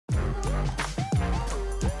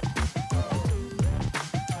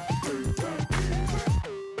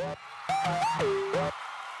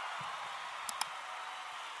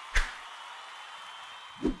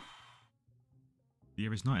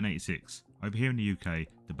year is 1986. Over here in the UK,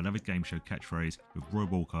 the beloved game show catchphrase with Roy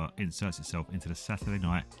Walker inserts itself into the Saturday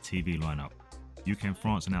night TV lineup. UK and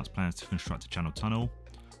France announced plans to construct a Channel tunnel.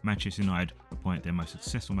 Manchester United appoint their most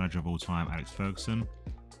successful manager of all time, Alex Ferguson.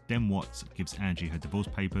 Den Watts gives Angie her divorce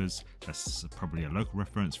papers. That's probably a local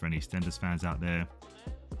reference for any EastEnders fans out there.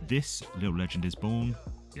 This little legend is born.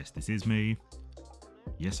 Yes, this is me.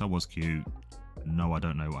 Yes, I was cute. No, I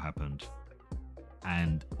don't know what happened.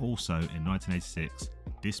 And also in 1986,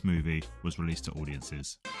 this movie was released to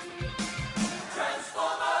audiences.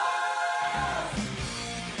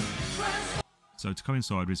 So to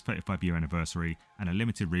coincide with its 35-year anniversary and a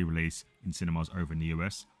limited re-release in cinemas over in the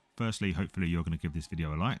US, firstly, hopefully you're going to give this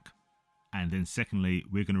video a like. And then secondly,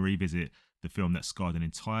 we're going to revisit the film that scarred an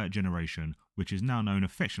entire generation, which is now known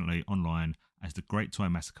affectionately online as the Great Toy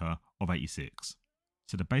Massacre of '86.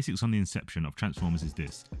 So the basics on the inception of Transformers is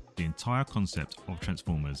this. The entire concept of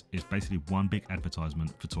Transformers is basically one big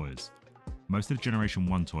advertisement for toys. Most of the Generation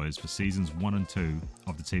 1 toys for seasons 1 and 2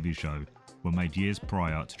 of the TV show were made years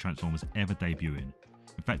prior to Transformers ever debuting.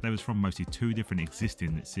 In fact, they was from mostly two different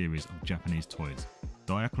existing series of Japanese toys,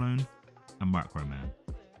 Diaclone and Microman.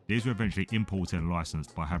 These were eventually imported and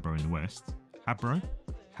licensed by hasbro in the West,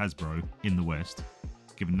 hasbro in the West,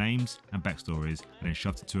 given names and backstories and then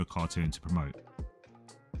shoved it to a cartoon to promote.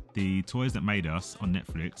 The Toys That Made Us on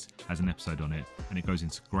Netflix has an episode on it and it goes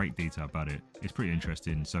into great detail about it. It's pretty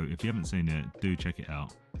interesting, so if you haven't seen it, do check it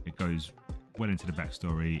out. It goes well into the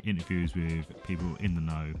backstory, interviews with people in the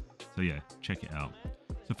know, so yeah, check it out.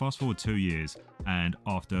 So fast forward 2 years, and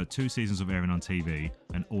after 2 seasons of airing on TV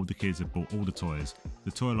and all the kids have bought all the toys,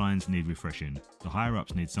 the toy lines need refreshing. The higher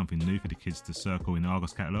ups need something new for the kids to circle in the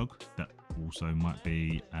Argos catalogue. That also might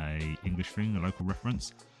be a English thing, a local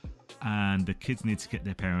reference. And the kids need to get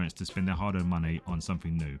their parents to spend their hard-earned money on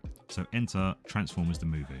something new. So enter Transformers the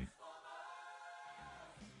movie.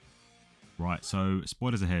 Right, so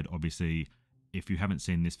spoilers ahead, obviously, if you haven't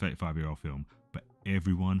seen this 35-year-old film, but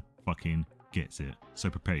everyone fucking gets it, so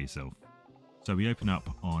prepare yourself. So we open up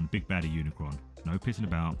on Big Baddie Unicron. No pissing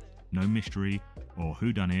about, no mystery or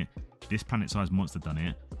whodunit. This planet-sized monster done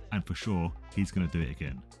it, and for sure, he's gonna do it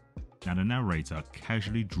again. Now the narrator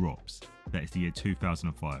casually drops that it's the year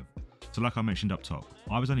 2005. So like I mentioned up top,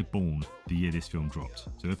 I was only born the year this film dropped.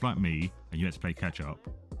 So if like me, and you had to play catch up,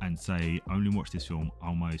 and say only watch this film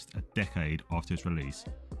almost a decade after its release,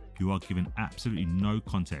 you are given absolutely no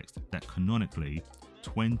context that canonically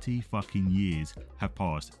 20 fucking years have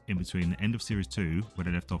passed in between the end of series 2, where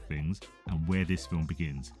they left off things, and where this film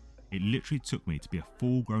begins. It literally took me to be a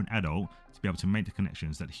full-grown adult to be able to make the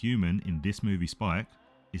connections that the human in this movie, Spike,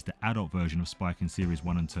 is the adult version of Spike in series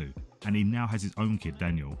 1 and 2, and he now has his own kid,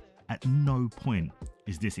 Daniel. At no point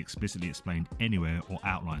is this explicitly explained anywhere or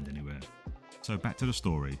outlined anywhere. So back to the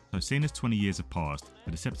story. So seeing as 20 years have passed,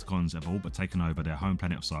 the Decepticons have all but taken over their home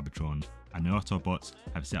planet of Cybertron, and the Autobots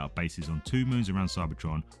have set up bases on 2 moons around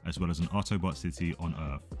Cybertron, as well as an Autobot city on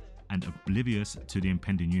Earth. And oblivious to the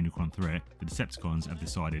impending Unicron threat, the Decepticons have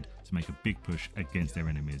decided to make a big push against their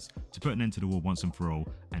enemies, to put an end to the war once and for all,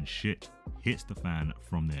 and shit hits the fan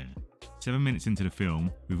from there. 7 minutes into the film,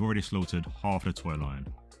 we've already slaughtered half the toy line.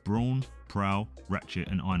 Brawn, Prowl, Ratchet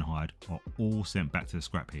and Ironhide are all sent back to the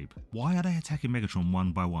scrap heap. Why are they attacking Megatron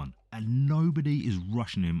one by one? And nobody is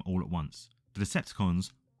rushing him all at once. The Decepticons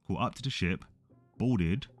caught up to the ship,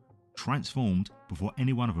 boarded, transformed before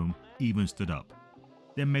any one of them even stood up.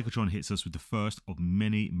 Then Megatron hits us with the first of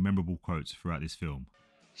many memorable quotes throughout this film.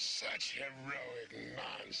 Such heroic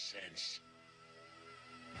nonsense.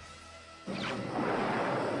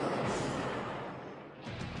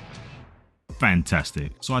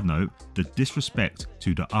 Fantastic. Side note, the disrespect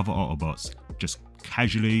to the other Autobots just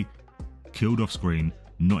casually killed off screen,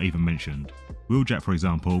 not even mentioned. Wheeljack, for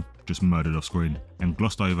example, just murdered off screen and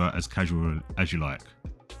glossed over as casual as you like.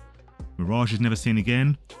 Mirage is never seen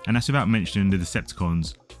again, and that's without mentioning the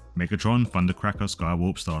Decepticons, Megatron, Thundercracker,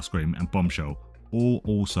 Skywarp, Starscream and Bombshell all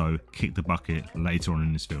also kick the bucket later on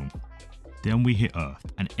in this film. Then we hit Earth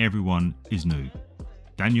and everyone is new.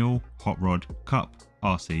 Daniel, Hot Rod, Cup,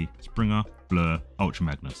 RC, Springer, Blur, Ultra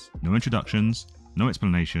Magnus. No introductions, no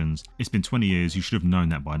explanations. It's been 20 years, you should have known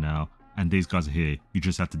that by now, and these guys are here, you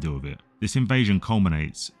just have to deal with it. This invasion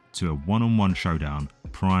culminates to a one-on-one showdown,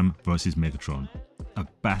 Prime versus Megatron. A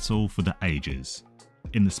battle for the ages.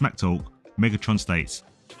 In the smack talk, Megatron states,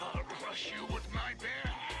 I'll crush you with my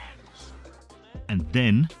bare hands. And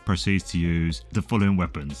then proceeds to use the following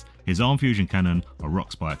weapons. His arm fusion cannon, a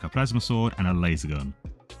rock spike, a plasma sword and a laser gun.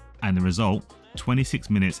 And the result, 26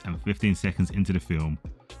 minutes and 15 seconds into the film,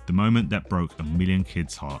 the moment that broke a million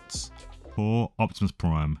kids' hearts. Poor Optimus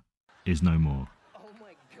Prime is no more. Oh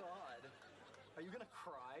my god. Are you gonna cry?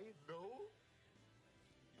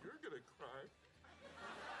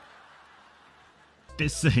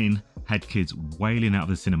 This scene had kids wailing out of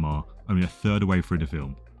the cinema only a third away through the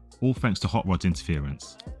film, all thanks to Hot Rod's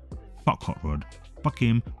interference. Fuck Hot Rod. Fuck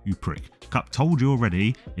him, you prick. Cup told you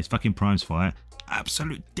already, it's fucking Prime's fight.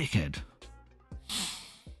 Absolute dickhead.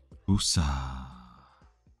 Oosa.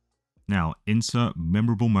 Now, insert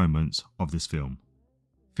memorable moments of this film.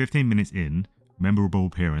 15 minutes in, memorable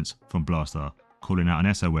appearance from Blaster, calling out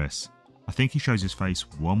an SOS. I think he shows his face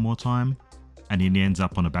one more time, and he ends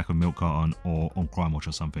up on the back of a milk carton or on Crime Watch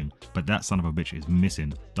or something. But that son of a bitch is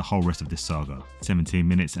missing the whole rest of this saga. 17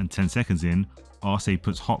 minutes and 10 seconds in, RC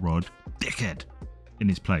puts Hot Rod, dickhead, in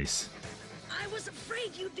his place. I was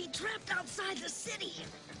afraid you'd be trapped outside the city.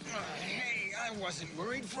 Hey, I wasn't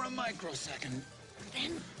worried for a microsecond.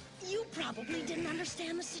 Then you probably didn't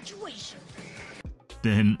understand the situation.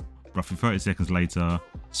 Then, roughly 30 seconds later,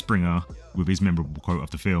 Springer, with his memorable quote of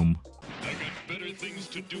the film, I got better things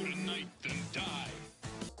to do tonight than die.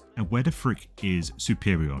 and where the frick is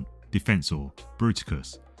Superion, Defensor,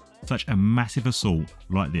 Bruticus? Such a massive assault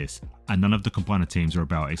like this, and none of the combiner teams are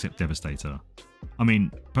about except Devastator. I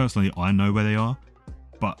mean, personally, I know where they are,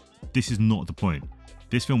 but this is not the point.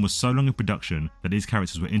 This film was so long in production that these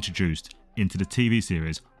characters were introduced into the TV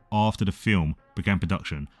series after the film began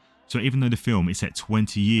production. So even though the film is set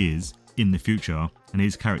 20 years in the future, and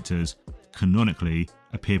these characters canonically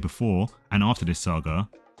appear before and after this saga,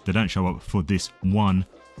 they don't show up for this one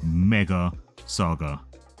mega saga.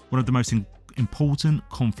 One of the most important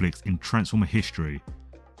conflicts in Transformer history.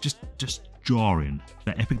 Just jarring.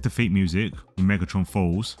 The epic defeat music when Megatron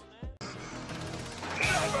falls.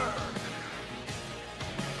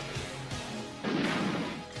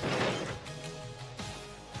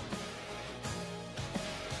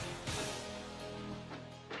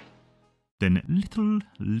 Then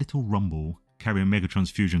little rumble carrying Megatron's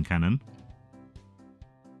fusion cannon.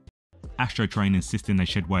 Astro Train insisting they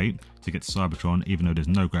shed weight to get to Cybertron even though there's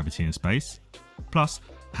no gravity in space. Plus,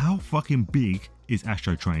 how fucking big is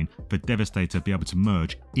Astro Train for Devastator to be able to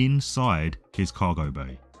merge inside his cargo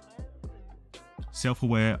bay?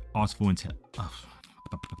 Self-aware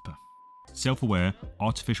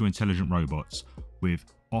artificial intelligent robots with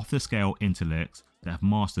off-the-scale intellects that have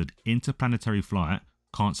mastered interplanetary flight,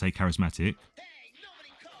 can't say charismatic.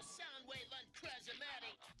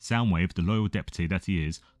 Soundwave, the loyal deputy that he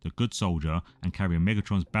is, the good soldier, and carrying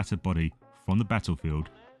Megatron's battered body from the battlefield,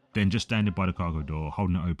 then just standing by the cargo door,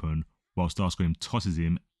 holding it open, while Starscream tosses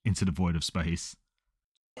him into the void of space.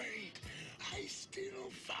 Wait, I still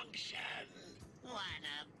function.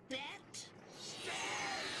 Wanna bet?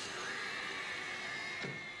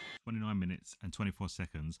 29 minutes and 24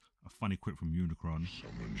 seconds, a funny quip from Unicron.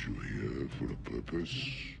 Summoned you here for a purpose.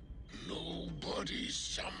 Nobody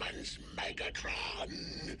summons Megatron.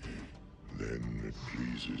 Then it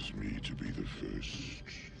pleases me to be the first.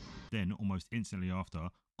 Then, almost instantly after,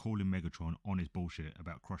 calling Megatron on his bullshit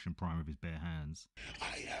about crushing Prime with his bare hands.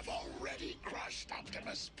 I have already crushed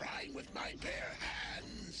Optimus Prime with my bare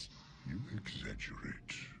hands. You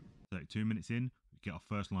exaggerate. 32 minutes in, we get our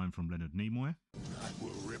first line from Leonard Nimoy. I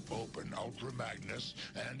will rip open Ultra Magnus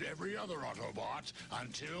and every other Autobot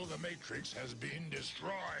until the Matrix has been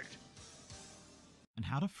destroyed. And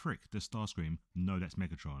how the frick does Starscream know that's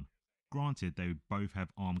Megatron? Granted, they both have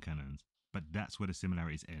arm cannons, but that's where the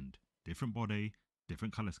similarities end. Different body,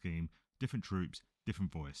 different colour scheme, different troops,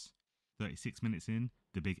 different voice. 36 minutes in,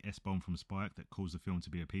 the big S-bomb from Spike that caused the film to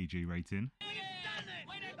be a PG rating.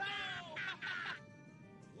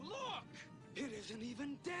 Look! It isn't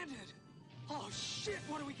even dented! Oh shit,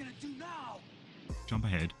 what are we gonna do now? Jump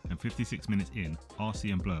ahead, and 56 minutes in,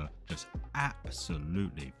 RC and Blur just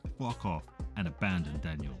absolutely fuck off and abandon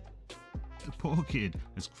Daniel. The poor kid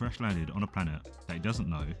has crash landed on a planet that he doesn't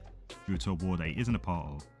know due to a war that he isn't a part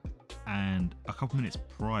of, and a couple minutes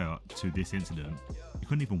prior to this incident, he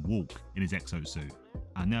couldn't even walk in his exosuit.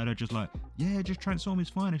 And now they're just like, yeah, just transform, it's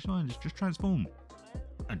fine, just transform.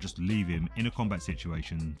 And just leave him in a combat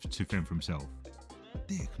situation to fend for himself.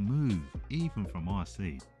 Dick move, even from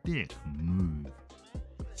RC, dick move.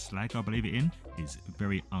 Slag, I believe it in, is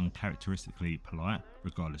very uncharacteristically polite,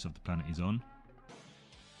 regardless of the planet he's on.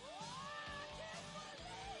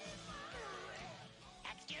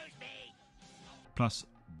 Excuse me. Plus,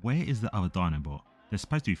 where is the other Dinobot? There's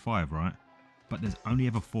supposed to be 5, right? But there's only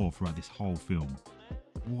ever 4 throughout this whole film.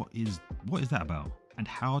 What is that about? And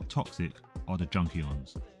how toxic are the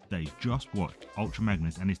Junkions? They just watched Ultra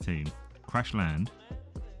Magnus and his team crash land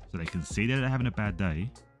so they can see that they're having a bad day.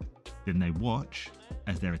 Then they watch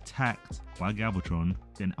as they're attacked by Galvatron.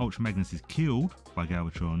 Then Ultra Magnus is killed by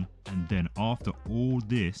Galvatron. And then after all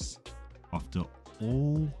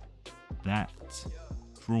that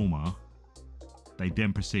trauma, They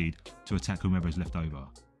then proceed to attack whomever is left over.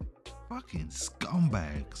 Fucking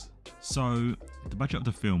scumbags. So the budget of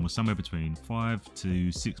the film was somewhere between $5 to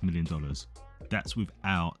 $6 million. That's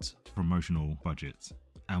without promotional budgets.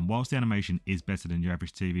 And whilst the animation is better than your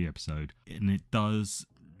average TV episode, and it does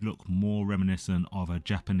look more reminiscent of a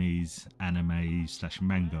Japanese anime /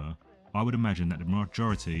 manga, I would imagine that the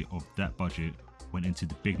majority of that budget went into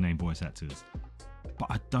the big name voice actors. But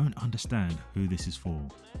I don't understand who this is for.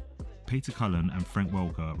 Peter Cullen and Frank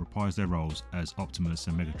Welker reprised their roles as Optimus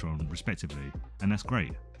and Megatron respectively, and that's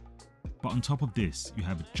great. But on top of this, you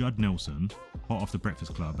have Judd Nelson, hot off the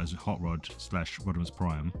Breakfast Club as Hot Rod / Rodimus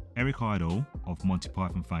Prime, Eric Idle of Monty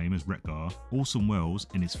Python fame as Wreck-Gar, Orson Welles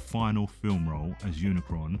in his final film role as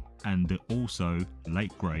Unicron, and the also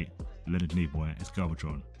late great Leonard Nimoy as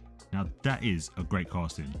Galvatron. Now that is a great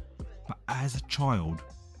casting, but as a child,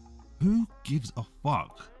 who gives a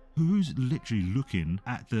fuck? Who's literally looking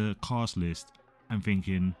at the cast list and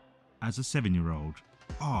thinking, as a 7-year-old,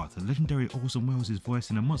 the legendary Orson Welles is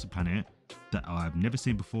voicing a Monster Planet that I've never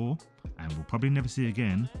seen before and will probably never see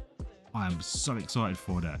again. I am so excited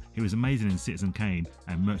for that. He was amazing in Citizen Kane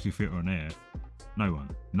and Mercury Theatre on Air.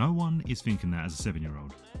 No one is thinking that as a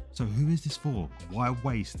 7-year-old. So who is this for? Why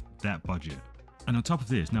waste that budget? And on top of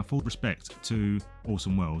this, now full respect to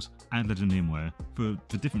Orson Welles and Leonard Nimoy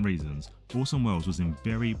for different reasons. Orson Welles was in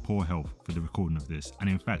very poor health for the recording of this, and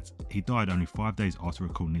in fact, he died only 5 days after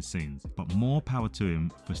recording his scenes. But more power to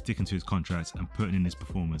him for sticking to his contracts and putting in his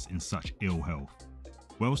performance in such ill health.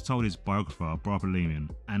 Welles told his biographer Barbara Lehman,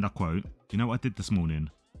 and I quote, "You know what I did this morning?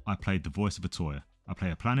 I played the voice of a toy. I play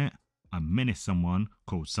a planet, I menace someone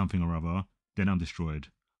called something or other, then I'm destroyed.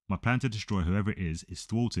 My plan to destroy whoever it is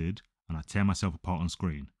thwarted, and I tear myself apart on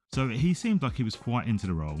screen." So he seemed like he was quite into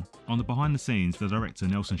the role. On the behind the scenes, the director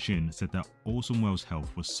Nelson Shin said that Orson Welles'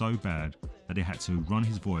 health was so bad that he had to run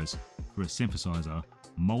his voice through a synthesizer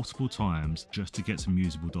multiple times just to get some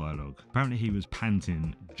usable dialogue. Apparently he was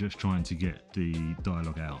panting just trying to get the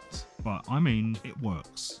dialogue out. But I mean, it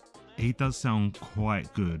works. He does sound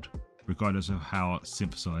quite good regardless of how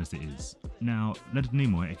synthesized it is. Now, Leonard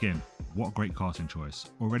Nimoy, again, what a great casting choice.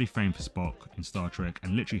 Already famed for Spock in Star Trek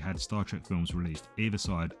and literally had Star Trek films released either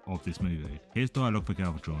side of this movie. His dialogue for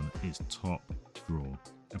Galvatron is top draw.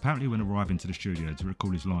 Apparently when arriving to the studio to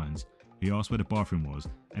record his lines, he asked where the bathroom was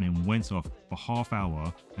and then went off for half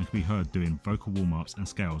hour and could be heard doing vocal warm-ups and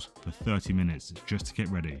scales for 30 minutes just to get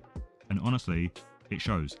ready. And honestly, it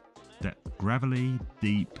shows. That gravelly,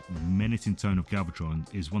 deep, menacing tone of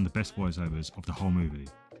Galvatron is one of the best voiceovers of the whole movie.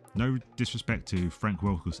 No disrespect to Frank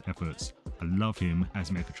Welker's efforts, I love him as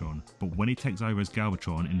Megatron, but when he takes over as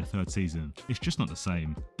Galvatron in the 3rd season, it's just not the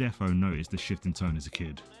same. Defo noticed the shift in tone as a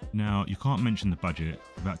kid. Now, you can't mention the budget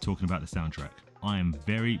without talking about the soundtrack. I am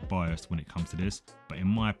very biased when it comes to this, but in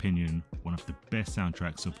my opinion, one of the best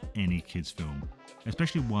soundtracks of any kids film.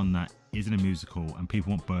 Especially one that isn't a musical and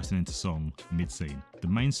people aren't bursting into song mid-scene. The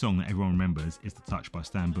main song that everyone remembers is The Touch by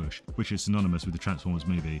Stan Bush, which is synonymous with the Transformers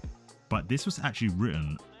movie. But this was actually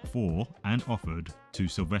written for and offered to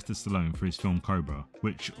Sylvester Stallone for his film Cobra,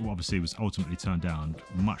 which obviously was ultimately turned down,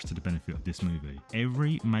 much to the benefit of this movie.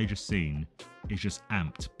 Every major scene is just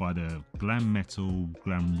amped by the glam metal,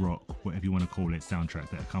 glam rock, whatever you want to call it, soundtrack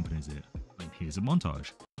that accompanies it. And here's a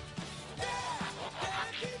montage.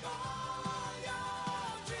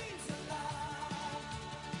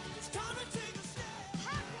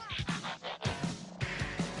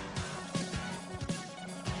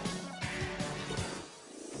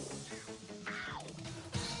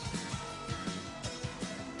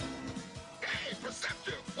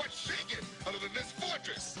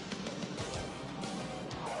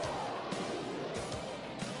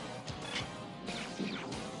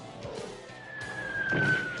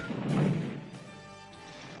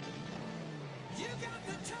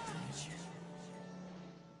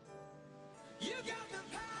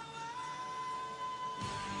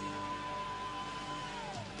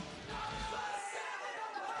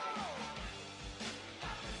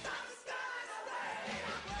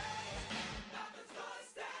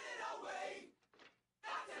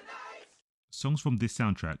 Songs from this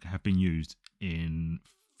soundtrack have been used in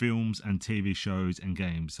films and TV shows and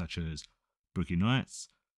games such as Boogie Nights,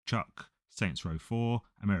 Chuck, Saints Row 4,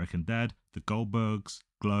 American Dad, The Goldbergs,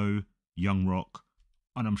 Glow, Young Rock,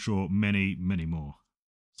 and I'm sure many, many more.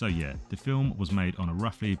 So yeah, the film was made on a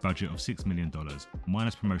roughly budget of $6 million,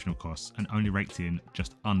 minus promotional costs, and only raked in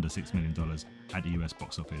just under $6 million at the US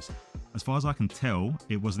box office. As far as I can tell,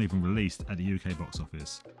 it wasn't even released at the UK box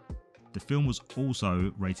office. The film was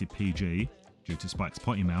also rated PG, due to Spike's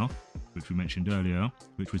potty mouth, which we mentioned earlier,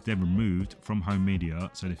 which was then removed from home media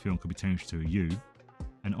so the film could be changed to a U.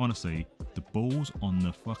 And honestly, the balls on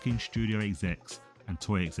the fucking studio execs and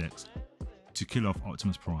toy execs to kill off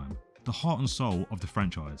Optimus Prime, the heart and soul of the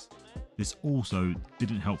franchise. This also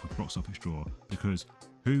didn't help with box office draw, because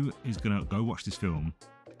who is gonna go watch this film,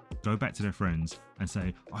 go back to their friends and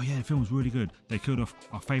say, oh yeah, the film was really good, they killed off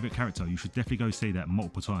our favourite character, you should definitely go see that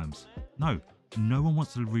multiple times. No one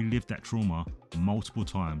wants to relive that trauma multiple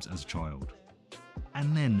times as a child.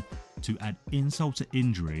 And then, to add insult to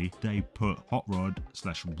injury, they put Hot Rod /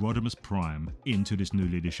 Rodimus Prime into this new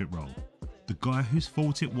leadership role. The guy whose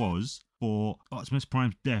fault it was for Optimus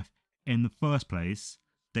Prime's death in the first place,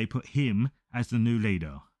 they put him as the new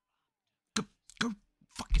leader. Go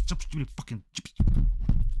fuck yourself, stupid fucking gypsy.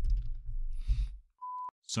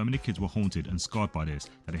 So many kids were haunted and scarred by this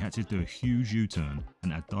that they had to do a huge U-turn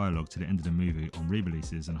and add dialogue to the end of the movie on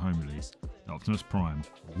re-releases and home release that Optimus Prime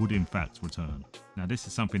would in fact return. Now this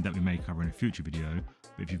is something that we may cover in a future video,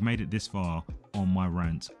 but if you've made it this far on my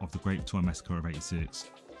rant of the Great Toy Massacre of '86,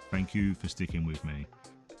 thank you for sticking with me.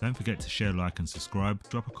 Don't forget to share, like and subscribe.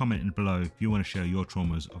 Drop a comment in below if you want to share your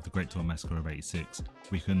traumas of the Great Toy Massacre of '86.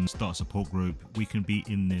 We can start a support group. We can be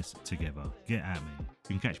in this together. Get at me.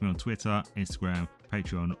 You can catch me on Twitter, Instagram,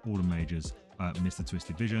 Patreon, all the majors, Mr.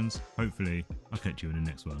 Twisted Visions. Hopefully, I'll catch you in the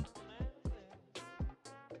next one.